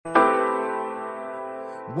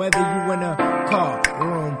Whether you in a car,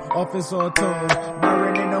 room, office, or tomb,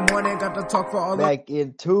 Byron in the morning got to talk for all Back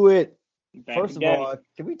into it. Back First again. of all,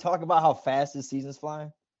 can we talk about how fast this season's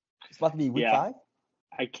flying? It's about to be week 5.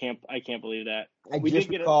 I can't believe that. I just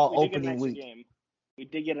recall opening week. Game. We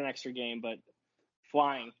did get an extra game, but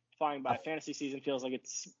flying by. Fantasy season feels like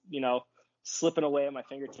it's, slipping away at my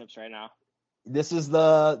fingertips right now. This is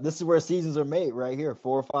where seasons are made right here.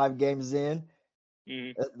 4 or 5 games in.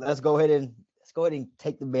 Mm-hmm. Let's go ahead and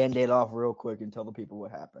take the Band-Aid off real quick and tell the people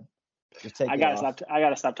what happened. I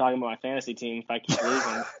gotta stop talking about my fantasy team if I keep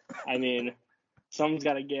losing. I mean, something's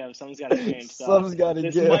gotta give, something's gotta change. So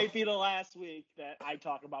this might be the last week that I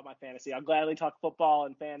talk about my fantasy. I'll gladly talk football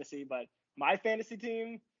and fantasy, but my fantasy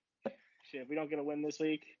team, shit, if we don't get a win this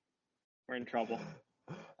week, we're in trouble.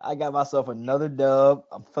 I got myself another dub.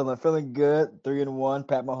 I'm feeling good. 3-1.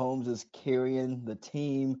 Pat Mahomes is carrying the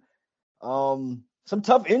team. Some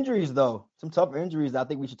tough injuries though. Some tough injuries that I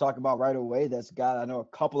think we should talk about right away. I know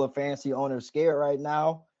a couple of fantasy owners scared right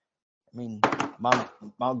now. I mean,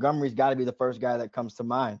 Montgomery's got to be the first guy that comes to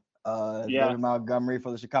mind. David Montgomery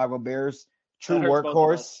for the Chicago Bears, true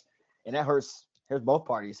workhorse, and that hurts both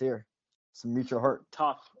parties here. Some mutual hurt.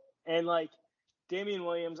 Tough. And Damian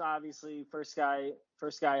Williams, obviously first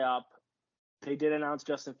guy up. They did announce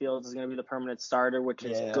Justin Fields is going to be the permanent starter, which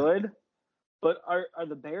is good. But are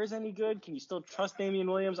the Bears any good? Can you still trust Damian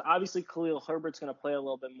Williams? Obviously, Khalil Herbert's going to play a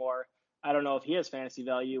little bit more. I don't know if he has fantasy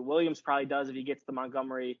value. Williams probably does if he gets the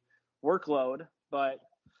Montgomery workload, but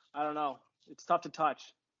I don't know. It's tough to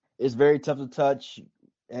touch. It's very tough to touch,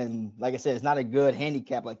 and like I said, it's not a good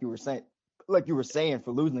handicap like you were saying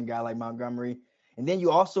for losing a guy like Montgomery. And then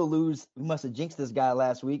you also lose. We must have jinxed this guy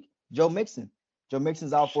last week, Joe Mixon. Joe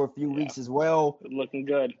Mixon's out for a few weeks as well. Looking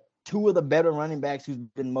good. 2 of the better running backs who's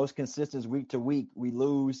been most consistent week to week, we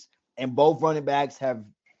lose, and both running backs have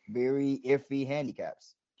very iffy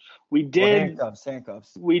handicaps.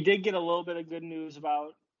 Handcuffs. We did get a little bit of good news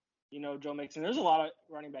about, Joe Mixon. There's a lot of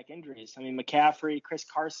running back injuries. I mean, McCaffrey, Chris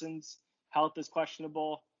Carson's health is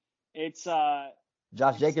questionable. It's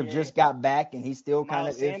Josh Jacobs just got back, and he's still kind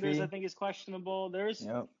of iffy. Sanders, I think, is questionable. There's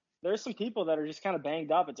some people that are just kind of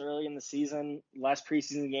banged up. It's early in the season, less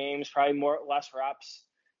preseason games, probably less reps.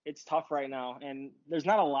 It's tough right now, and there's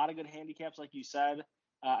not a lot of good handicaps, like you said.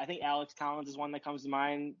 I think Alex Collins is one that comes to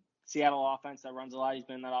mind. Seattle offense that runs a lot. He's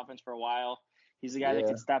been in that offense for a while. He's the guy that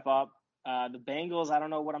can step up. The Bengals, I don't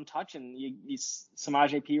know what I'm touching.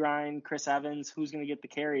 Samaje Perine, Chris Evans, who's going to get the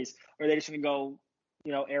carries? Or are they just going to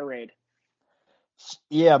go, air raid?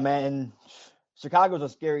 Yeah, man. Chicago's a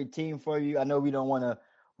scary team for you. I know we don't want to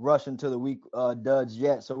rush into the week duds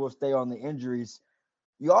yet, so we'll stay on the injuries.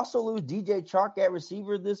 You also lose DJ Chark at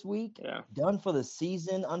receiver this week. Yeah. Done for the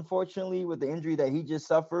season, unfortunately, with the injury that he just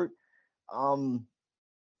suffered.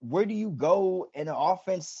 Where do you go in an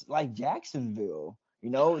offense like Jacksonville?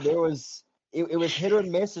 It was hit or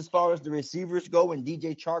miss as far as the receivers go, and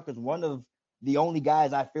DJ Chark was one of the only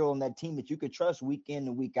guys I feel on that team that you could trust week in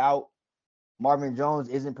and week out. Marvin Jones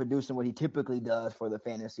isn't producing what he typically does for the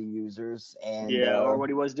fantasy users. Or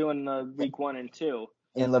what he was doing week 1 and 2.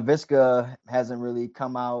 And LaVisca hasn't really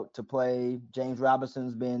come out to play. James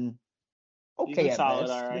Robinson's been okay at solid,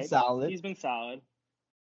 best. all right. He's been solid.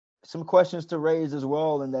 Some questions to raise as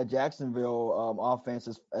well in that Jacksonville offense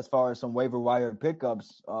as far as some waiver wire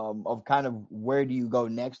pickups of kind of where do you go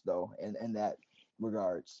next, though, in that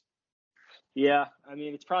regards. Yeah, I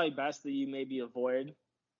mean, it's probably best that you maybe avoid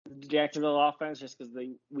the Jacksonville offense just because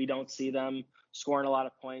we don't see them scoring a lot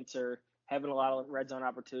of points or having a lot of red zone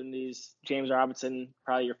opportunities. James Robinson,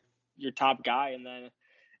 probably your top guy. And then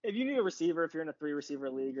if you need a receiver, if you're in a 3-receiver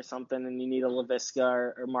league or something and you need a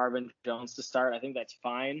LaVisca or Marvin Jones to start, I think that's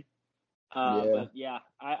fine. But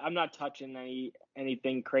I'm not touching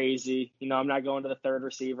anything crazy. I'm not going to the 3rd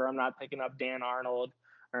receiver. I'm not picking up Dan Arnold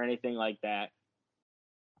or anything like that.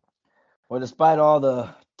 Well, despite all the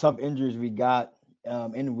tough injuries we got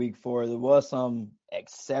in week 4, there was some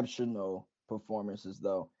exceptional performances,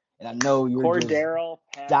 though. And I know you're just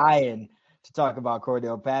dying to talk about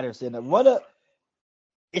Cordell Patterson. I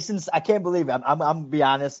can't believe it. I'm gonna be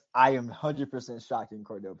honest. I am 100% shocked in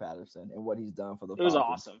Cordell Patterson and what he's done for the Falcons. It was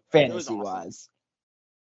awesome. Fantasy-wise.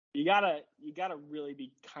 You gotta really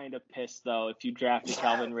be kind of pissed though if you drafted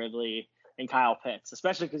Calvin Ridley and Kyle Pitts,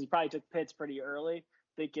 especially because you probably took Pitts pretty early,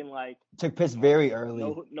 thinking took Pitts very early.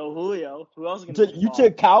 No Julio. Who else? You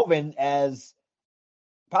took Calvin as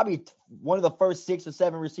probably one of the first 6 or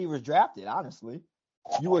 7 receivers drafted, honestly.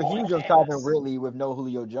 You were huge on Calvin Ridley with no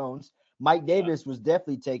Julio Jones. Mike Davis was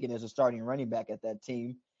definitely taken as a starting running back at that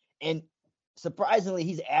team. And surprisingly,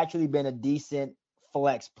 he's actually been a decent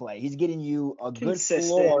flex play. He's getting you a good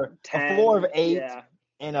floor, a floor of 8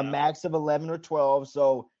 and a max of 11 or 12.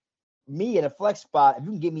 So me at a flex spot, if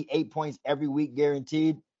you can give me 8 points every week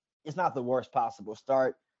guaranteed, it's not the worst possible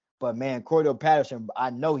start. But man, Cordell Patterson,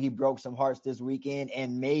 I know he broke some hearts this weekend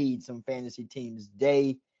and made some fantasy teams'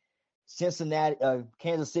 day. Cincinnati,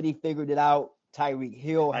 Kansas City figured it out. Tyreek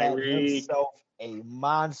Hill had himself a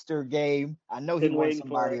monster game. I know he won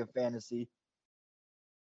somebody in fantasy.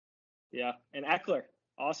 Yeah, and Eckler,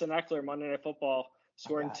 Austin Eckler, Monday Night Football,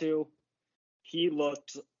 scoring 2. He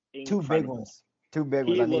looked incredible. 2 big ones. 2 big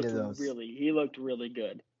ones. I needed those. He looked really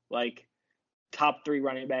good. Like top 3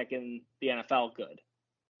 running back in the NFL. Good.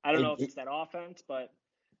 I don't know if it's that offense, but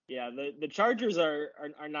yeah, the Chargers are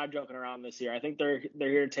not joking around this year. I think they're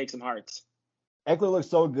here to take some hearts. Eckler looks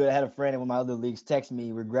so good. I had a friend in one of my other leagues text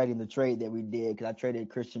me regretting the trade that we did because I traded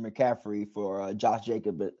Christian McCaffrey for Josh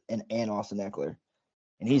Jacobs and Austin Eckler.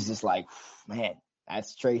 And he's just like, man, that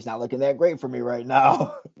trade's not looking that great for me right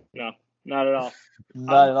now. No, not at all.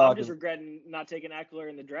 Not at all. I'm just regretting not taking Eckler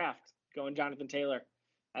in the draft, going Jonathan Taylor.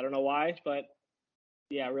 I don't know why, but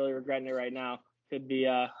yeah, really regretting it right now. Could be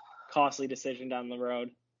a costly decision down the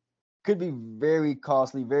road. Could be very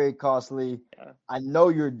costly, very costly. Yeah. I know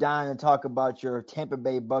you're dying to talk about your Tampa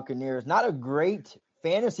Bay Buccaneers. Not a great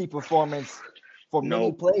fantasy performance for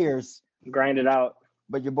many players. Grind it out.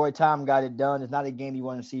 But your boy Tom got it done. It's not a game you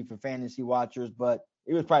want to see for fantasy watchers, but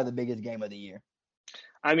it was probably the biggest game of the year.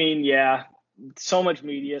 I mean, yeah, so much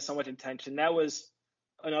media, so much attention. That was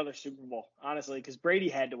another Super Bowl, honestly, because Brady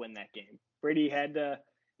had to win that game. Brady had to,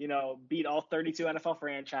 beat all 32 NFL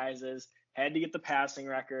franchises, had to get the passing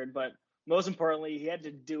record, but most importantly, he had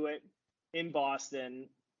to do it in Boston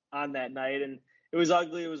on that night. And it was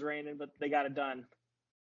ugly, it was raining, but they got it done.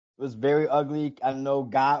 It was very ugly. I know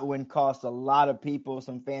Godwin cost a lot of people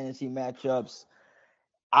some fantasy matchups.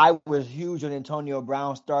 I was huge on Antonio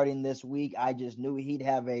Brown starting this week. I just knew he'd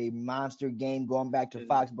have a monster game going back to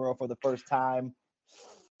Foxborough for the first time.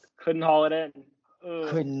 Couldn't haul it in.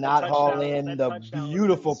 Could not haul in the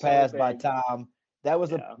beautiful pass by Tom. That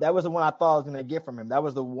was the one I thought I was going to get from him. That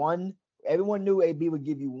was the one. Everyone knew AB would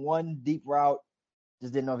give you one deep route.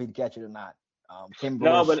 Just didn't know if he'd catch it or not. Came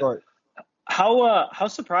short. How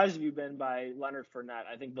surprised have you been by Leonard Fournette?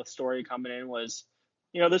 I think the story coming in was,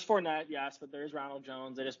 there's Fournette, yes, but there's Ronald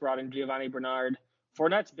Jones. They just brought in Giovanni Bernard.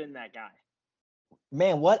 Fournette's been that guy.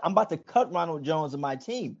 Man, what? I'm about to cut Ronald Jones in my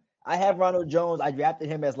team. I have Ronald Jones. I drafted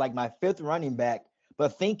him as like my 5th running back,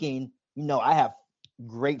 but thinking, I have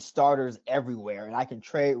great starters everywhere and I can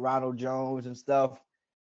trade Ronald Jones and stuff.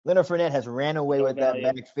 Leonard Fournette has ran away with that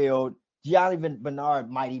backfield. Giovanni Bernard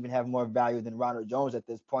might even have more value than Ronald Jones at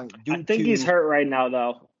this point. I think he's hurt right now,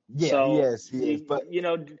 though. Yeah, so, he is. But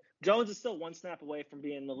Jones is still one snap away from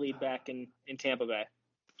being the lead back in Tampa Bay.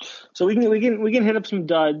 So we can hit up some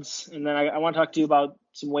duds, and then I want to talk to you about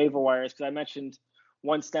some waiver wires because I mentioned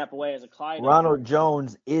one snap away as a Clyde. Ronald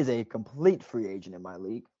Jones is a complete free agent in my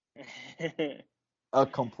league.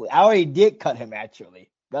 I already did cut him actually.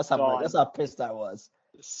 That's how pissed I was.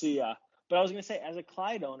 See ya. But I was gonna say, as a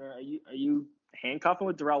Clyde owner, are you handcuffing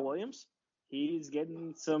with Darrell Williams? He's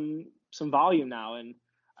getting some volume now, and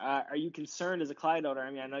are you concerned as a Clyde owner? I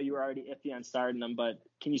mean, I know you were already iffy on starting him, but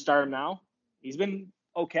can you start him now? He's been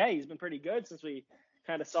okay. He's been pretty good since we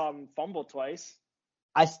kind of saw him fumble twice.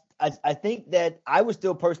 I think that I would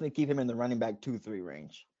still personally keep him in the running back 2-3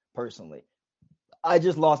 range. Personally, I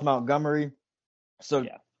just lost Montgomery, so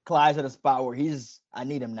Clyde's at a spot where I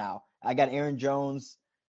need him now. I got Aaron Jones.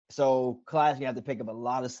 So Clyde's going to have to pick up a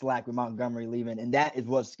lot of slack with Montgomery leaving, and that is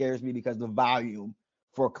what scares me because the volume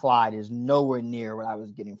for Clyde is nowhere near what I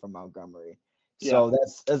was getting from Montgomery. Yeah. So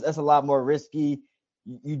that's a lot more risky.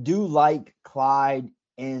 You do like Clyde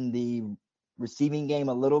in the receiving game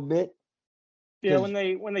a little bit. Yeah, when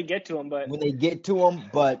they get to him,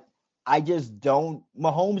 but I just don't.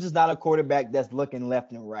 Mahomes is not a quarterback that's looking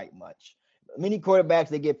left and right much. Many quarterbacks,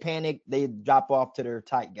 they get panicked, they drop off to their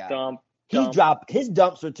tight guy. His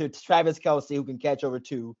dumps are to Travis Kelce, who can catch over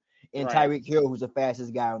 2, and Tyreek Hill, who's the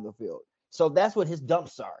fastest guy on the field. So that's what his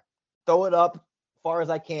dumps are. Throw it up as far as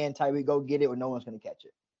I can. Tyreek, go get it, or no one's going to catch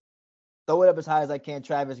it. Throw it up as high as I can.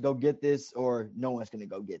 Travis, go get this, or no one's going to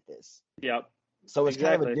go get this. Yep. So it's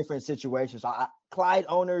kind of a different situation. So Clyde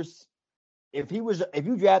owners, if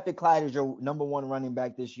you drafted Clyde as your number 1 running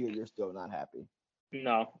back this year, you're still not happy.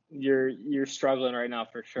 No, you're struggling right now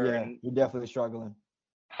for sure. Yeah, you're definitely struggling.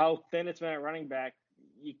 How thin it's been at running back,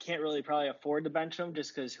 you can't really probably afford to bench him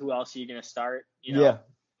just because who else are you going to start?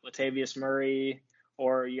 Latavius Murray,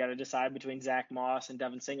 or you got to decide between Zach Moss and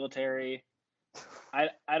Devin Singletary. I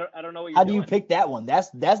don't know what you're doing. How do you pick that one? That's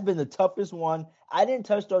been the toughest one. I didn't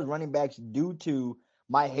touch those running backs due to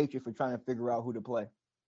my hatred for trying to figure out who to play.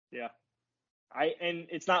 Yeah. And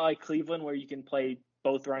it's not like Cleveland where you can play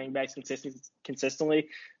both running backs consistently.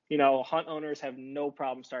 Hunt owners have no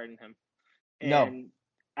problem starting him. No. And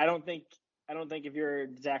I don't think if you're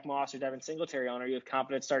Zach Moss or Devin Singletary owner, you have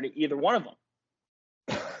confidence starting either one of them.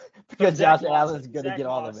 Because Josh Allen's going to get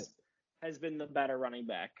all of it. Has been the better running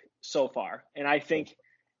back so far. And I think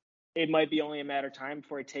it might be only a matter of time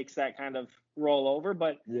before he takes that kind of roll over.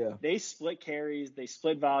 But they split carries, they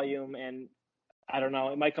split volume, and I don't know.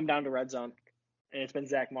 It might come down to red zone. And it's been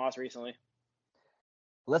Zach Moss recently.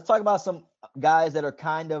 Let's talk about some guys that are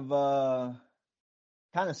kind of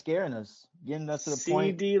scaring us, getting us to the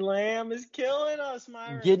point. CD Lamb is killing us,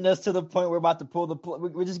 Myron. Getting us to the point we're about to pull the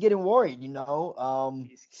plug. We're just getting worried,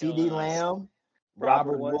 CD Lamb,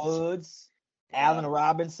 Robert Woods, Allen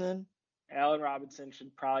Robinson. Allen Robinson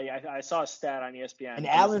should probably. I saw a stat on ESPN. And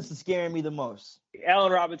Allen's scaring me the most.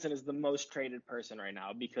 Allen Robinson is the most traded person right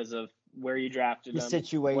now because of where you drafted him, the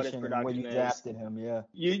situation, what his production where you drafted him. Yeah,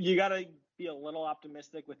 you got to be a little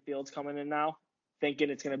optimistic with Fields coming in now, thinking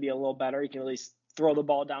it's going to be a little better. He can at least throw the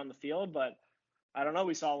ball down the field, but I don't know.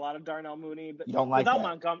 We saw a lot of Darnell Mooney, but you don't like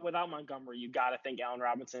without Montgomery, you got to think Allen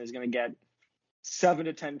Robinson is going to get 7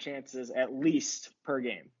 to 10 chances at least per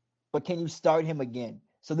game. But can you start him again?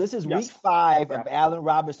 So this is week 5 of Allen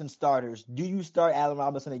Robinson starters. Do you start Allen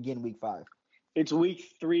Robinson again week 5? It's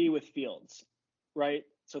week 3 with Fields, right?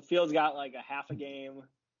 So Fields got like a half a game,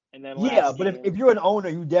 and then if you're an owner,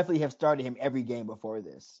 you definitely have started him every game before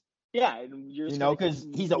this. Yeah, because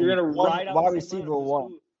he's a wide receiver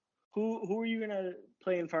one. Who are you gonna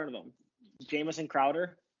play in front of him? Jamison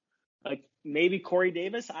Crowder, like maybe Corey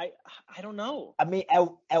Davis. I don't know. I mean,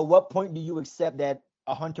 at what point do you accept that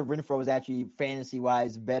a Hunter Renfrow is actually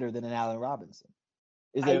fantasy-wise better than an Allen Robinson?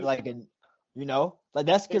 Is there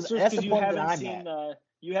that's because that's the point that I'm at.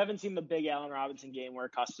 You haven't seen the big Allen Robinson game we're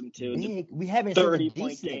accustomed to. We haven't seen a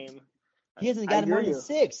decent game. He hasn't got more than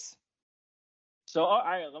 6. So all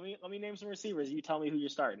right, let me name some receivers. You tell me who you're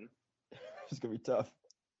starting. It's gonna be tough.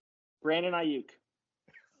 Brandon Ayuk.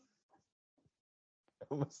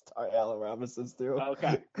 I'm gonna start Allen Robinson still.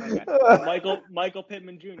 Okay. Michael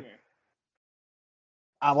Pittman Jr.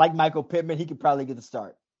 I like Michael Pittman. He could probably get the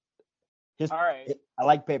start. All right. I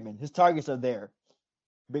like Pittman. His targets are there.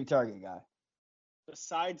 Big target guy.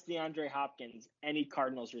 Besides DeAndre Hopkins, any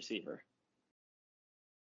Cardinals receiver?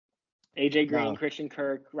 AJ Green, Christian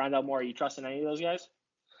Kirk, Rondale Moore. You trusting any of those guys?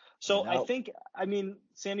 So no. I mean,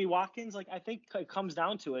 Sammy Watkins, I think it comes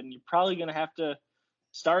down to it, and you're probably going to have to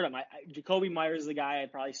start him. Jacoby Myers is the guy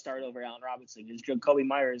I'd probably start over Allen Robinson because Jacoby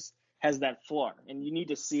Myers has that floor, and you need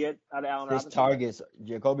to see it out of Allen Robinson.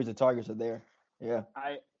 Jacoby's targets are there. Yeah.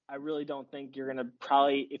 I really don't think you're going to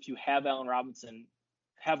probably, if you have Allen Robinson,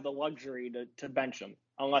 have the luxury to bench him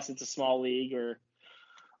unless it's a small league or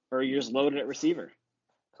you're just loaded at receiver.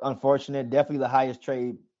 Unfortunate. Definitely the highest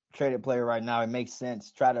traded player right now. It makes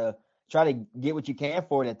sense. Try to get what you can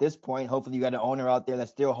for it at this point. Hopefully you got an owner out there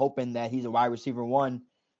that's still hoping that he's a wide receiver one.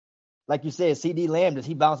 Like you said, CD Lamb, does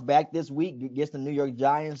he bounce back this week? Gets the New York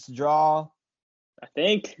Giants draw? I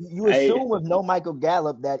think. You assume with no Michael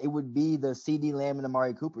Gallup that it would be the CD Lamb and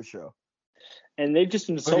Amari Cooper show. And they've just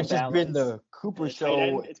been so balanced. It's just been the Cooper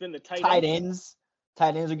show. It's been the tight ends.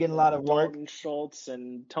 Tight ends are getting a lot of work. Dalton Schultz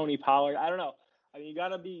and Tony Pollard. I don't know. I mean, you got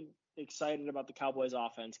to be excited about the Cowboys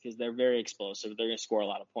offense because they're very explosive. They're going to score a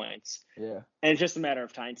lot of points. Yeah. And it's just a matter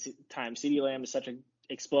of time. CD Lamb is such an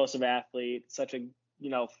explosive athlete, such a,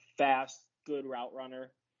 fast, good route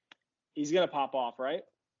runner. He's going to pop off, right?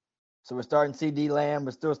 So we're starting CD Lamb.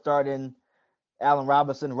 We're still starting Allen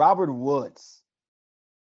Robinson. Robert Woods.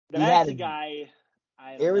 That's a guy.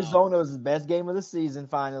 Arizona's best game of the season,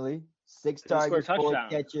 finally. 6 targets, 4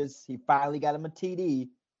 catches. He finally got him a TD.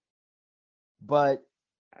 But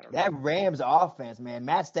that Rams offense, man,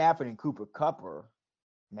 Matt Stafford and Cooper Kupp,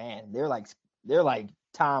 man, they're like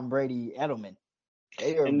Tom Brady, Edelman.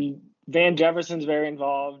 And Van Jefferson's very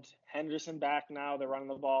involved. Henderson back now. They're running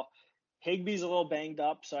the ball. Higbee's a little banged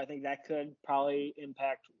up, so I think that could probably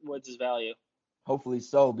impact Woods' value. Hopefully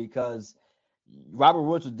so, because Robert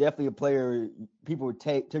Woods was definitely a player people would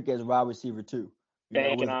took as a wide receiver too.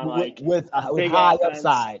 With high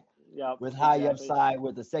upside. Yep, with high upside,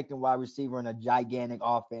 with the second wide receiver and a gigantic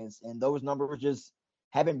offense. And those numbers just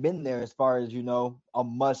haven't been there as far as, a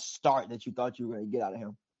must start that you thought you were going to get out of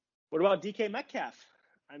him. What about DK Metcalf?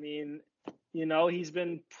 I mean, he's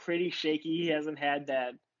been pretty shaky. He hasn't had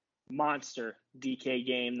that monster DK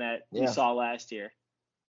game that we saw last year.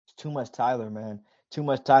 It's too much Tyler, man. Too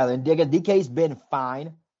much Tyler. And DK's been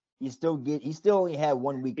fine. He still only had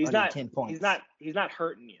 1 week under 10 points. He's not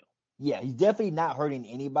hurting you. Yeah, he's definitely not hurting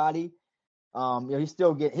anybody. He's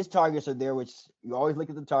still getting his targets are there, which you always look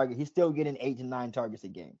at the target. He's still getting 8 to 9 targets a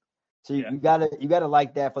game. So you gotta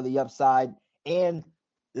like that for the upside. And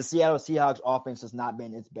the Seattle Seahawks offense has not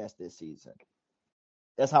been its best this season.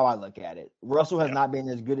 That's how I look at it. Russell has not been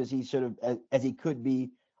as good as he should have, as he could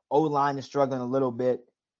be. O-line is struggling a little bit,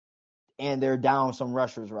 and they're down some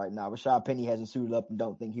rushers right now. Rashad Penny hasn't suited up and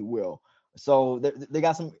don't think he will. So they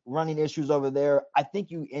got some running issues over there. I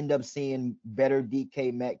think you end up seeing better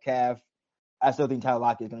DK Metcalf. I still think Tyler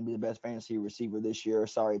Lockett is going to be the best fantasy receiver this year.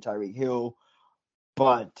 Sorry, Tyreek Hill.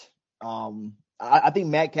 But I think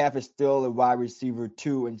Metcalf is still a wide receiver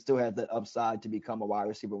 2 and still has that upside to become a wide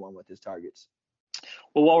receiver 1 with his targets.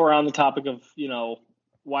 Well, while we're on the topic of,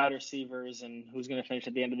 wide receivers and who's going to finish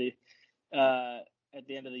at the end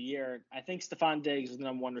of the year, I think Stephon Diggs was the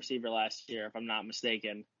number 1 receiver last year, if I'm not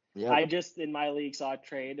mistaken. Yep. I just, in my league, saw a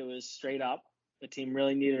trade. It was straight up. The team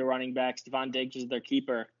really needed a running back. Stephon Diggs was their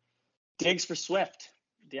keeper. Diggs for Swift.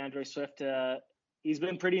 DeAndre Swift, he's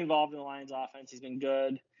been pretty involved in the Lions offense. He's been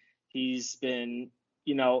good. He's been,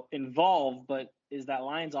 involved, but is that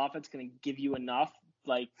Lions offense going to give you enough?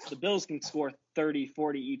 Like, the Bills can score 30,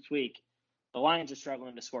 40 each week. The Lions are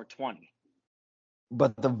struggling to score 20.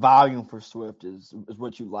 But the volume for Swift is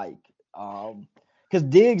what you like. Because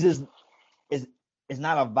Diggs is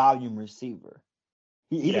not a volume receiver.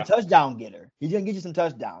 He's a touchdown getter. He's going to get you some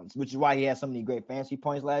touchdowns, which is why he had so many great fantasy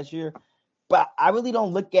points last year. But I really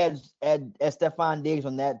don't look at Stephon Diggs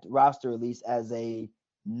on that roster, at least, as a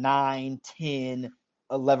 9, 10,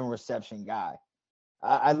 11 reception guy.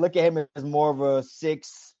 I look at him as more of a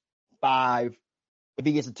 6, 5. If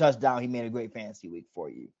he gets a touchdown, he made a great fantasy week for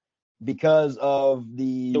you because of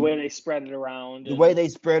the way they spread it around. The way they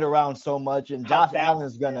spread around so much. And Josh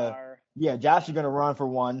Allen's going to – Josh is going to run for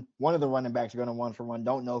one. One of the running backs are going to run for one.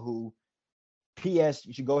 Don't know who. P.S.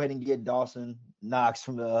 You should go ahead and get Dawson Knox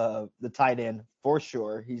from the tight end for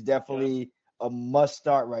sure. He's definitely a must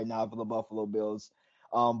start right now for the Buffalo Bills.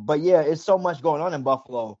 But it's so much going on in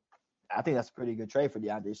Buffalo. I think that's a pretty good trade for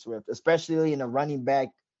DeAndre Swift, especially in a running back.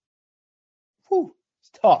 It's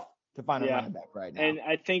tough to find a running back right now. And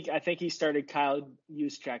I think he started Kyle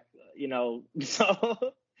Juszczyk, so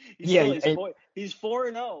he's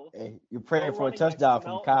 4-0. Hey, you're praying for a touchdown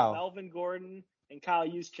from Kyle. Melvin Gordon and Kyle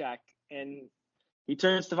Juszczyk, and he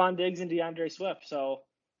turned Stephon Diggs and DeAndre Swift. So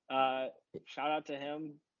shout out to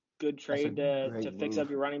him. Good trade to fix up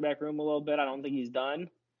your running back room a little bit. I don't think he's done.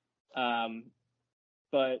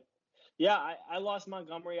 But I lost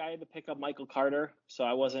Montgomery. I had to pick up Michael Carter, so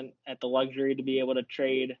I wasn't at the luxury to be able to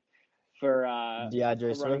trade for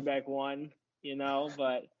running back 1,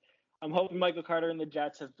 but I'm hoping Michael Carter and the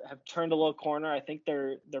Jets have turned a little corner. I think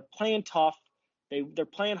they're playing tough. They're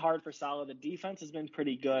playing hard for Saleh. The defense has been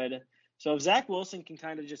pretty good. So if Zach Wilson can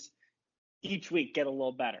kind of just each week get a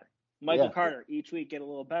little better, Michael Carter each week get a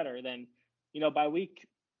little better, then, by week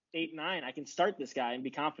 8, 9, I can start this guy and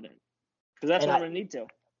be confident because that's what I'm going to need to.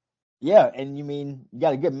 Yeah, and you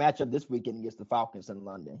got a good matchup this weekend against the Falcons in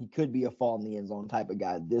London. He could be a fall in the end zone type of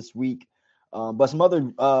guy this week. But some other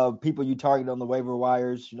people you target on the waiver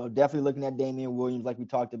wires, definitely looking at Damian Williams like we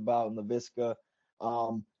talked about in Laviska.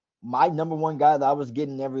 My number 1 guy that I was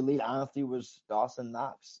getting in every lead, honestly, was Dawson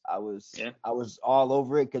Knox. I was all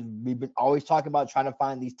over it because we've been always talking about trying to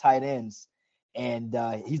find these tight ends, and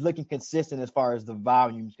he's looking consistent as far as the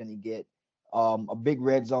volume he's going to get. A big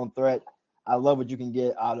red zone threat. I love what you can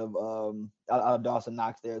get out of Dawson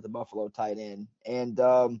Knox there at the Buffalo tight end. And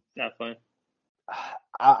definitely,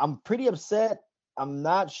 I'm pretty upset. I'm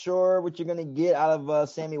not sure what you're going to get out of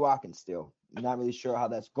Sammy Watkins still. I'm not really sure how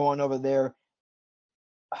that's going over there.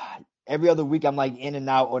 Every other week, I'm like in and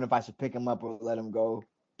out on if I should pick him up or let him go,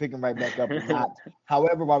 pick him right back up or not.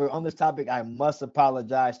 However, while we're on this topic, I must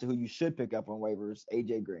apologize to who you should pick up on waivers,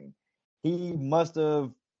 AJ Green. He must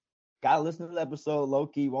have got to listen to the episode.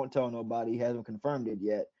 Low-key, won't tell nobody. He hasn't confirmed it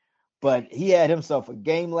yet. But he had himself a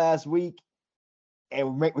game last week,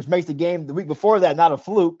 which makes the game the week before that not a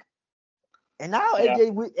fluke. And now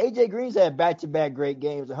AJ Green's had back-to-back great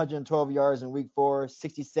games, 112 yards in week 4,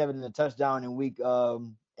 67 in a touchdown in week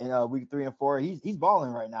 3 and 4. He's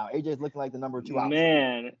balling right now. AJ's looking like the number 2 option.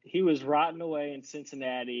 Man, he was rotting away in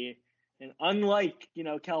Cincinnati. And unlike,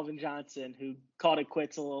 Kelvin Johnson, who called it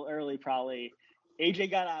quits a little early probably,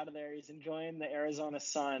 AJ got out of there. He's enjoying the Arizona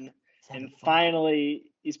sun. And finally,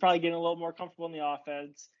 he's probably getting a little more comfortable in the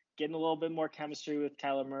offense, getting a little bit more chemistry with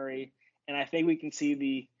Kyler Murray. And I think we can see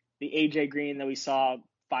the AJ Green that we saw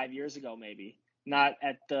 5 years ago, maybe. Not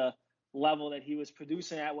at the level that he was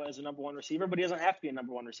producing at as a number 1 receiver, but he doesn't have to be a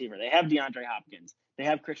number 1 receiver. They have DeAndre Hopkins. They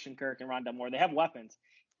have Christian Kirk and Rondell Moore. They have weapons.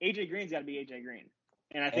 AJ Green's got to be AJ Green.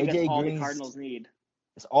 And I think that's all the Cardinals need.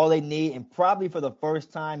 It's all they need, and probably for the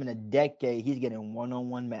first time in a decade, he's getting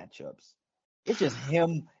one-on-one matchups. It's just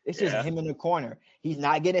him. It's just him in the corner. He's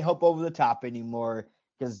not getting help over the top anymore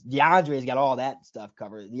because DeAndre's got all that stuff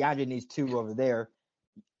covered. DeAndre needs 2 over there.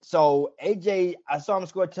 So AJ, I saw him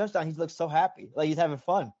score a touchdown. He looked so happy, like he's having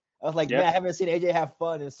fun. I was like, man, I haven't seen AJ have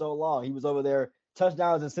fun in so long. He was over there.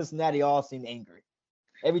 Touchdowns in Cincinnati all seemed angry.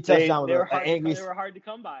 Every touchdown was an angry. They were hard to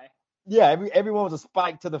come by. Yeah, everyone was a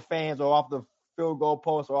spike to the fans or off the field goal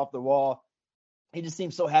post or off the wall. He just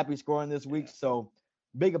seems so happy scoring this week. So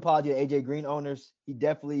big apology to AJ Green owners. He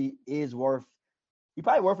definitely is worth. He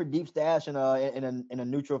probably worth a deep stash in a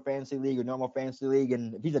neutral fantasy league or normal fantasy league.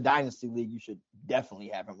 And if he's a dynasty league, you should definitely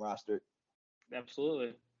have him rostered.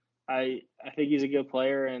 Absolutely. I think he's a good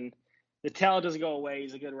player, and the talent doesn't go away.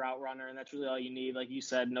 He's a good route runner, and that's really all you need. Like you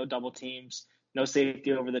said, no double teams, no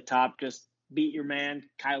safety over the top. Just beat your man.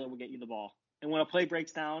 Kyler will get you the ball. And when a play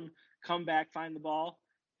breaks down, come back, find the ball,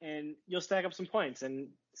 and you'll stack up some points. And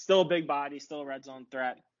still a big body, still a red zone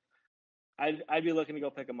threat. I'd be looking to go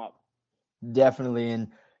pick him up. Definitely, and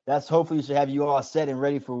that's hopefully should have you all set and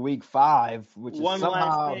ready for week 5, which is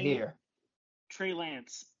somehow here. Trey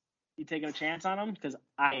Lance, you taking a chance on him? Because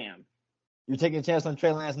I am. You're taking a chance on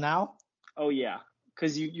Trey Lance now? Oh, yeah,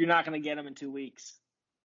 because you're not going to get him in 2 weeks.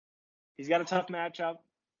 He's got a tough matchup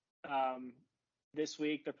this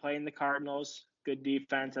week. They're playing the Cardinals. Good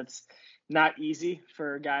defense. That's not easy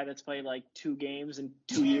for a guy that's played like 2 games in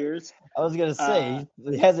 2 years. I was going to say,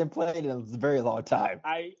 he hasn't played in a very long time.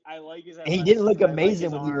 I like his he didn't look amazing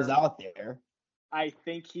when he was out there. I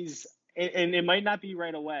think he's – and it might not be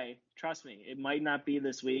right away. Trust me, it might not be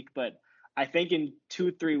this week. But I think in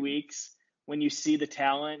 2-3 weeks, when you see the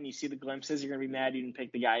talent and you see the glimpses, you're going to be mad you didn't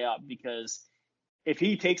pick the guy up, because if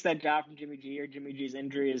he takes that job from Jimmy G, or Jimmy G's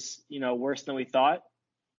injury is, worse than we thought,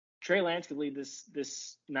 Trey Lance could lead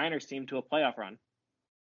this Niners team to a playoff run.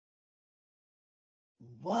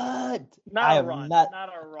 What? Not a run.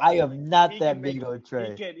 I am not that big on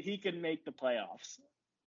Trey. He could make the playoffs.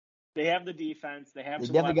 They have the defense. They have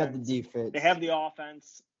some definitely weapons. got the defense. They have the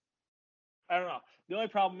offense. I don't know. The only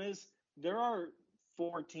problem is there are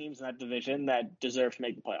 4 teams in that division that deserve to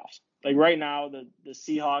make the playoffs. Like right now, the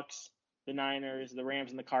Seahawks, the Niners, the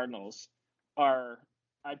Rams, and the Cardinals are –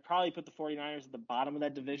 I'd probably put the 49ers at the bottom of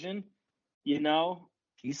that division, You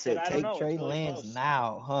said take Trey Lance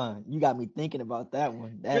now, huh? You got me thinking about that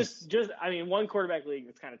one. That's just 1 quarterback league,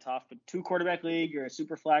 it's kind of tough, but 2 quarterback league or a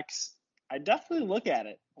super flex, I definitely look at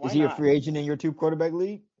it. Why Is he not? A free agent in your 2 quarterback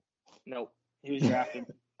league? Nope. He was drafted.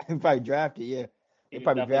 He probably drafted, yeah. They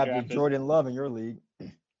probably drafted Jordan Love in your league.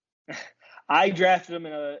 I drafted him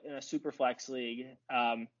in a super flex league.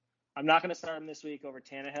 I'm not going to start him this week over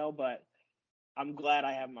Tannehill, but I'm glad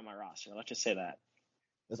I have him on my roster. Let's just say that.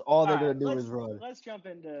 That's all they're going to do is run. Let's jump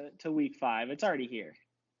into week 5. It's already here.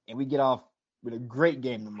 And we get off with a great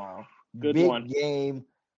game tomorrow. Big game.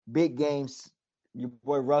 Big games. Your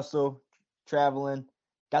boy Russell traveling.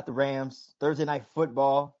 Got the Rams. Thursday night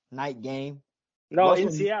football, night game. No, Russell,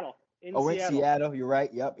 in Seattle. In Seattle. You're right.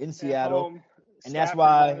 Yep, in Seattle. Home, and that's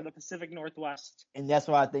why the Pacific Northwest. And that's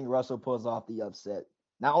why I think Russell pulls off the upset.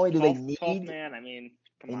 Not only do they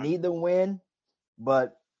need the win,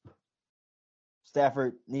 but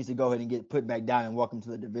Stafford needs to go ahead and get put back down and welcome to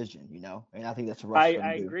the division, And I think that's what Russell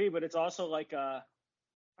I agree, but it's also like, all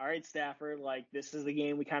right, Stafford, like this is the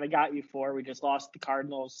game we kind of got you for. We just lost the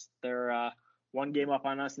Cardinals. They're 1 game up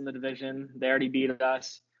on us in the division. They already beat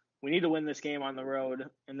us. We need to win this game on the road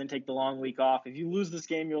and then take the long week off. If you lose this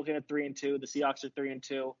game, you're looking at 3-2. The Seahawks are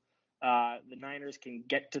 3-2. The Niners can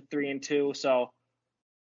get to 3-2. So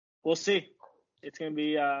we'll see. It's gonna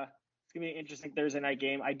be an interesting Thursday night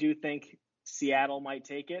game. I do think Seattle might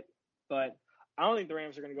take it, but I don't think the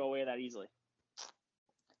Rams are gonna go away that easily.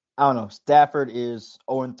 I don't know. Stafford is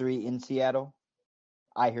 0-3 in Seattle.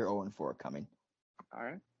 I hear 0-4 coming. All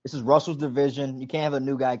right. This is Russell's division. You can't have a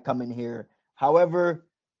new guy come in here. However,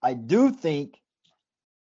 I do think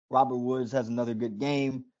Robert Woods has another good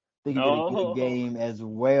game. I think he did a good game as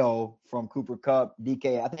well from Cooper Kupp.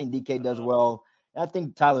 DK, I think DK does well. And I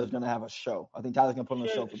think Tyler's going to have a show. I think Tyler's going to put on a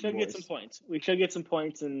show for the boys. Should get some points. We should get some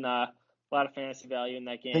points and a lot of fantasy value in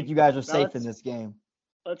that game. I think you guys are safe in this game.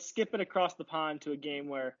 Let's skip it across the pond to a game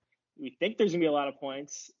where we think there's going to be a lot of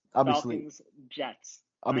points. I'll be Falcons, Jets,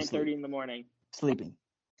 9:30 in the morning. Sleeping.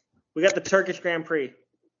 We got the Turkish Grand Prix.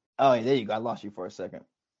 Oh, yeah, there you go. I lost you for a second.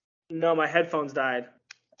 No, my headphones died.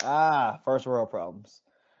 First world problems.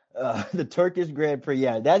 The Turkish Grand Prix,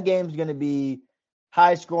 yeah, that game's going to be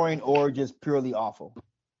high scoring or just purely awful.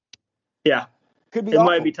 Yeah. Could be It awful.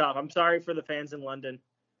 might be tough. I'm sorry for the fans in London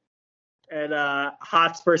at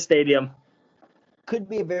Hotspur Stadium. Could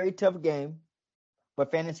be a very tough game, but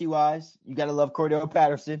fantasy-wise, you got to love Cordell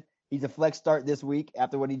Patterson. He's a flex start this week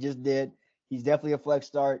after what he just did. He's definitely a flex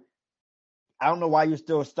start. I don't know why you're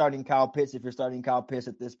still starting Kyle Pitts if you're starting Kyle Pitts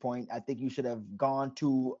at this point. I think you should have gone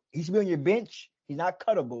to – he should be on your bench. He's not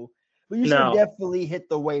cuttable. But you should have definitely hit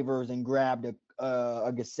the waivers and grabbed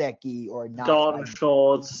a Gesicki or not. Dalton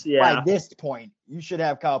Schultz, yeah. By this point, you should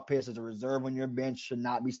have Kyle Pitts as a reserve on your bench. Should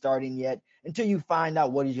not be starting yet until you find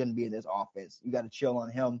out what he's going to be in this offense. You got to chill on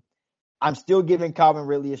him. I'm still giving Calvin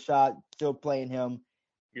Ridley a shot, still playing him.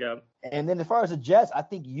 Yeah. And then as far as the Jets, I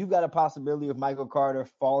think you got a possibility of Michael Carter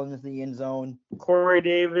falling into the end zone. Corey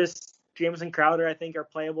Davis, Jamison Crowder, I think are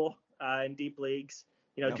playable in deep leagues.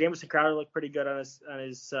 Jamison Crowder looked pretty good on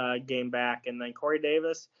his game back, and then Corey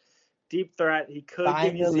Davis, deep threat. He could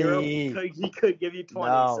give you 0. He could give you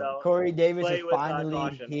 20. No, so Corey Davis is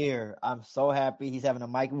finally here. I'm so happy. He's having a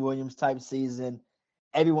Mike Williams type season.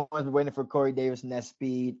 Everyone's been waiting for Corey Davis and that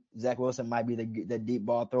speed. Zach Wilson might be the deep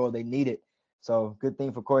ball thrower they needed. So good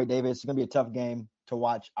thing for Corey Davis. It's going to be a tough game to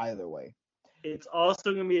watch either way. It's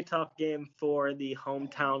also going to be a tough game for the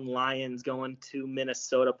hometown Lions going to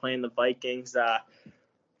Minnesota playing the Vikings.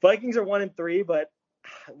 Vikings are 1-3, but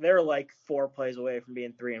they're like 4 plays away from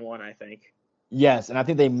being 3-1, I think. Yes, and I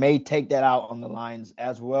think they may take that out on the Lions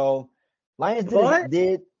as well. Lions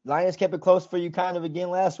kept it close for you kind of again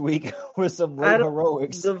last week with some late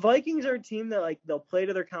heroics. The Vikings are a team that they'll play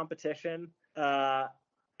to their competition.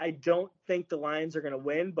 I don't think the Lions are going to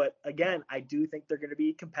win, but again, I do think they're going to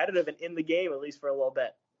be competitive and in the game at least for a little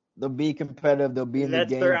bit. They'll be competitive. They'll be in the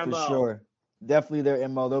game for sure. Definitely their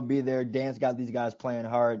MO. They'll be there. Dan's got these guys playing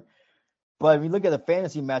hard. But if you look at the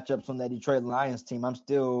fantasy matchups on that Detroit Lions team,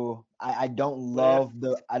 I don't love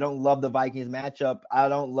the Vikings matchup. I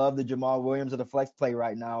don't love the Jamal Williams of the flex play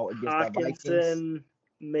right now against the Vikings.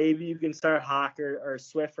 Maybe you can start Hawk or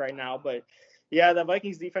Swift right now, but yeah, the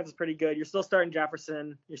Vikings defense is pretty good. You're still starting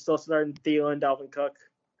Jefferson. You're still starting Thielen, Dalvin Cook.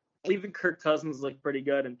 Even Kirk Cousins look pretty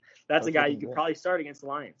good, and that's a guy you could probably start against the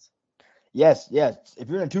Lions. Yes. If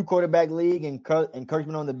you're in a 2-quarterback league and Kirk's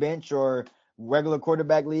been on the bench or regular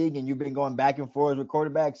quarterback league and you've been going back and forth with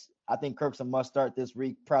quarterbacks, I think Kirk's a must start this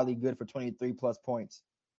week. Probably good for 23-plus points.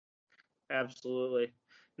 Absolutely.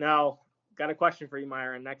 Now, got a question for you,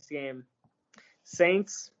 Myron. Next game,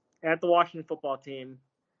 Saints at the Washington football team.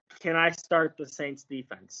 Can I start the Saints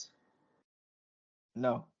defense?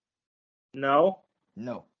 No. No?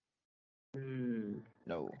 No.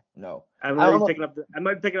 No. I might be picking up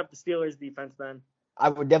the Steelers defense then. I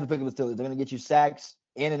would definitely pick up the Steelers. They're going to get you sacks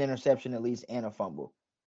and an interception at least and a fumble.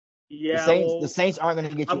 Yeah. The Saints aren't going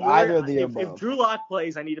to get you either of the above. If Drew Lock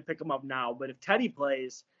plays, I need to pick him up now. But if Teddy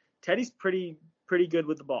plays, Teddy's pretty good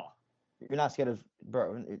with the ball. You're not scared of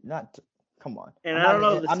come on. And I don't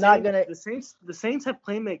know. The Saints have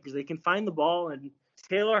playmakers. They can find the ball, and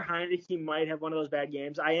Taylor Heineke might have one of those bad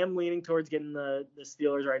games. I am leaning towards getting the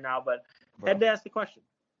Steelers right now, but had to ask the question.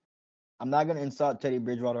 I'm not going to insult Teddy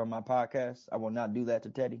Bridgewater on my podcast. I will not do that to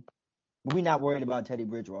Teddy. But we're not worried about Teddy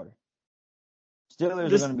Bridgewater.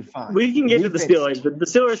 Steelers are going to be fine. We can get to the Steelers, but the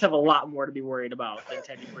Steelers have a lot more to be worried about than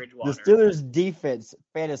Teddy Bridgewater. The Steelers' defense,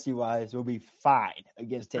 fantasy-wise, will be fine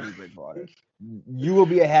against Teddy Bridgewater. You will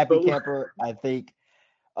be a happy camper, I think.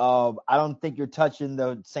 I don't think you're touching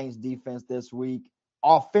the Saints' defense this week.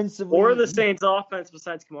 Offensively. Or the Saints' offense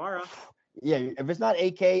besides Kamara. Yeah, if it's not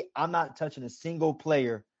AK, I'm not touching a single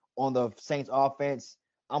player on the Saints offense.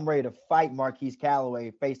 I'm ready to fight Marquise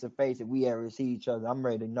Callaway face to face if we ever see each other. I'm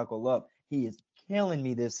ready to knuckle up. He is killing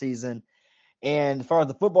me this season. And as far as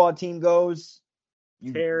the football team goes,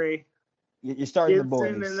 Terry, you're starting Gibson, the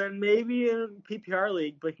boys. And then maybe in PPR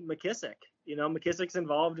league, but McKissick. McKissick's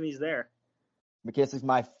involved and he's there. McKissick's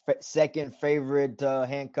my second favorite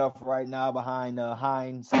handcuff right now behind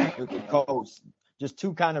Hines with the Colts. Just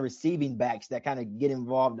two kind of receiving backs that kind of get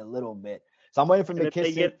involved a little bit. So I'm waiting for McKissick. If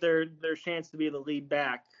they get their chance to be the lead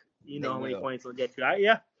back, how many points they'll get to.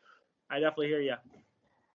 I definitely hear you.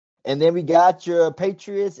 And then we got your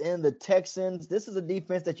Patriots and the Texans. This is a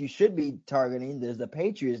defense that you should be targeting. There's the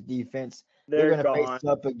Patriots defense. They're going to face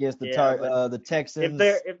up against the Texans.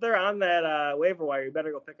 If they're on that waiver wire, you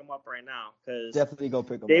better go pick them up right now. Because definitely go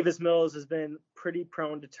pick them Davis Mills has been pretty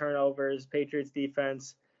prone to turnovers. Patriots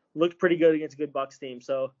defense looked pretty good against a good Bucs team.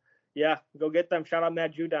 So, go get them. Shout out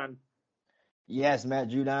Matt Judon. Yes, Matt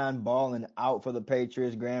Judon balling out for the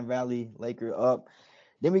Patriots. Grand Valley Laker up.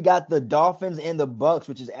 Then we got the Dolphins and the Bucs,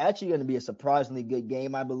 which is actually going to be a surprisingly good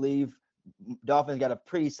game, I believe. Dolphins got a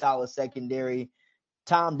pretty solid secondary.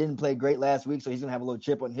 Tom didn't play great last week, so he's going to have a little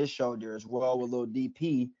chip on his shoulder as well with a little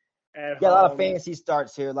DP. A lot of fantasy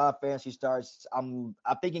starts here. I'm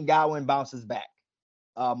thinking Godwin bounces back.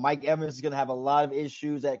 Mike Evans is going to have a lot of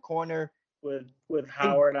issues at corner. with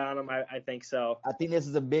Howard on him. I think so. I think this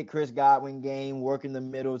is a big Chris Godwin game, working the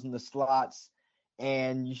middles and the slots,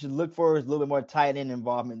 and you should look for a little bit more tight end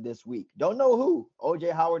involvement this week. Don't know who,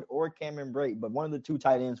 O.J. Howard or Cameron Brate, but one of the two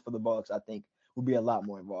tight ends for the Bucs, I think, will be a lot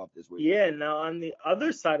more involved this week. Yeah, now on the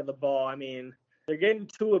other side of the ball, I mean, they're getting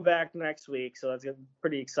Tua back next week, so that's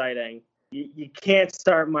pretty exciting. You can't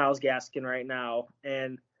start Myles Gaskin right now,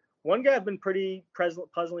 and one guy I've been pretty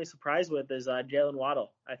pleasantly surprised with is Jalen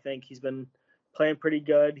Waddle. I think he's been playing pretty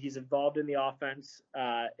good. He's involved in the offense.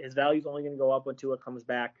 His value's only going to go up when Tua comes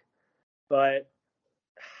back. But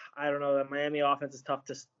I don't know. The Miami offense is tough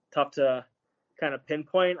to kind of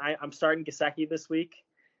pinpoint. I'm starting Gesicki this week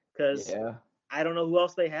because I don't know who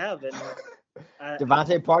else they have. And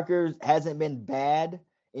Devontae Parker hasn't been bad,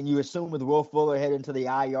 and you assume with Will Fuller heading into the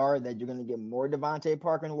IR that you're going to get more Devontae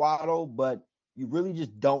Parker and Waddle, but you really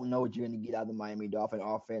just don't know what you're going to get out of the Miami Dolphin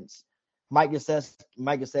offense. Mike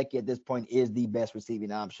Gesicki at this point is the best receiving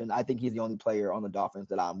option. I think he's the only player on the Dolphins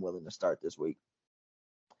that I'm willing to start this week.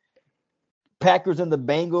 Packers and the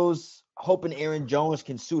Bengals, hoping Aaron Jones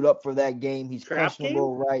can suit up for that game. He's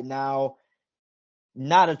questionable right now.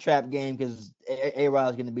 Not a trap game because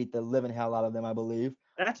A-Rod is going to beat the living hell out of them, I believe.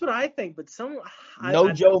 That's what I think, but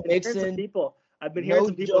Joe Mixon. I've been hearing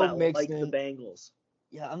some people that like the Bengals.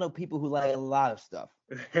 Yeah, I know people who like a lot of stuff.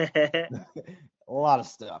 A lot of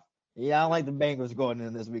stuff. Yeah, I don't like the Bengals going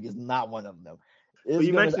in this week. It's not one of them. Well,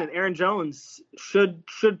 you mentioned Aaron Jones should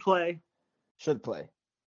play. Should play.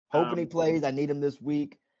 Hoping he plays. I need him this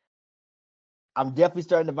week. I'm definitely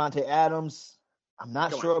starting Devontae Adams. I'm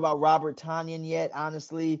not sure about Robert Tonyan yet,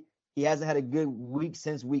 honestly. He hasn't had a good week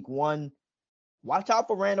since week 1. Watch out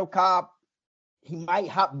for Randall Cobb. He might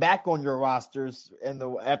hop back on your rosters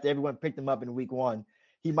after everyone picked him up in week 1.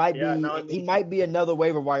 He might be another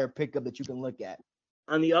waiver wire pickup that you can look at.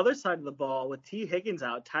 On the other side of the ball, with T. Higgins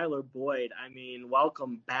out, Tyler Boyd, I mean,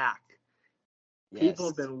 welcome back. Yes. People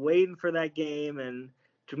have been waiting for that game, and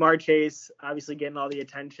Jamar Chase obviously getting all the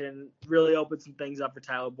attention, really opened some things up for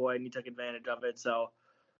Tyler Boyd, and he took advantage of it. So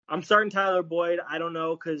I'm starting Tyler Boyd. I don't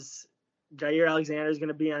know because Jair Alexander is going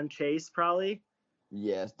to be on Chase probably.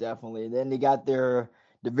 Yes, definitely. Then they got their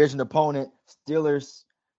division opponent, Steelers,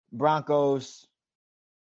 Broncos.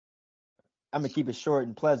 I'm going to keep it short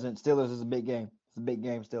and pleasant. Steelers is a big game. It's a big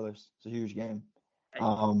game, Steelers. It's a huge game.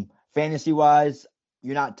 Fantasy-wise,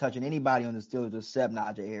 you're not touching anybody on the Steelers except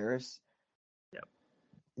Najee Harris. Yep.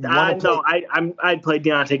 I'd play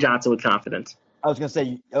Deontay Johnson with confidence. I was gonna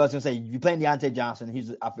say, you playing Deontay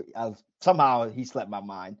Johnson. Somehow he slept my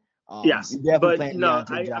mind. Yes, but no,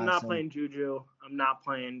 I'm not playing Juju. I'm not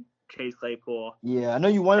playing Chase Claypool. Yeah, I know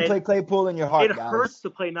you want to play Claypool in your heart. It hurts to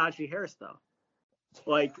play Najee Harris though.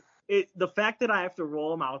 Like the fact that I have to